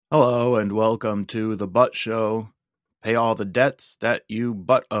Hello and welcome to The Butt Show. Pay all the debts that you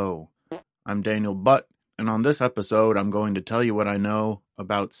but owe. I'm Daniel Butt, and on this episode, I'm going to tell you what I know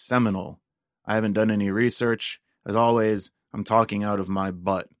about Seminal. I haven't done any research. As always, I'm talking out of my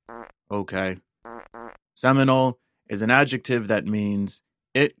butt. Okay. Seminal is an adjective that means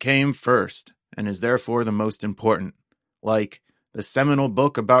it came first and is therefore the most important, like the seminal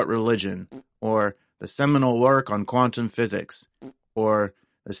book about religion, or the seminal work on quantum physics, or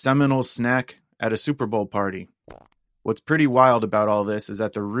the seminal snack at a Super Bowl party. What's pretty wild about all this is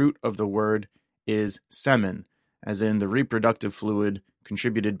that the root of the word is semen, as in the reproductive fluid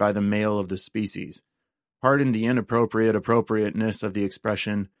contributed by the male of the species. Pardon the appropriateness of the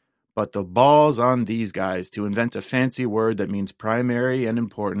expression, but the balls on these guys to invent a fancy word that means primary and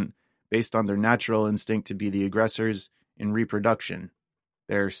important based on their natural instinct to be the aggressors in reproduction.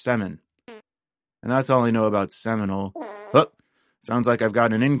 Their semen. And that's all I know about seminal. Oh, sounds like I've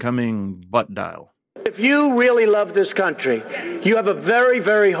got an incoming butt dial. If you really love this country, you have a very,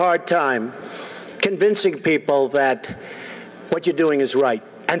 very hard time convincing people that what you're doing is right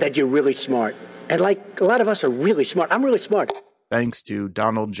and that you're really smart. And like a lot of us are really smart. I'm really smart. Thanks to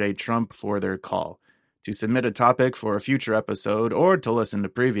Donald J. Trump for their call. To submit a topic for a future episode or to listen to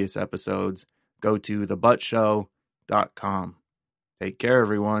previous episode, go to thebuttshow.com. Take care,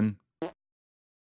 everyone.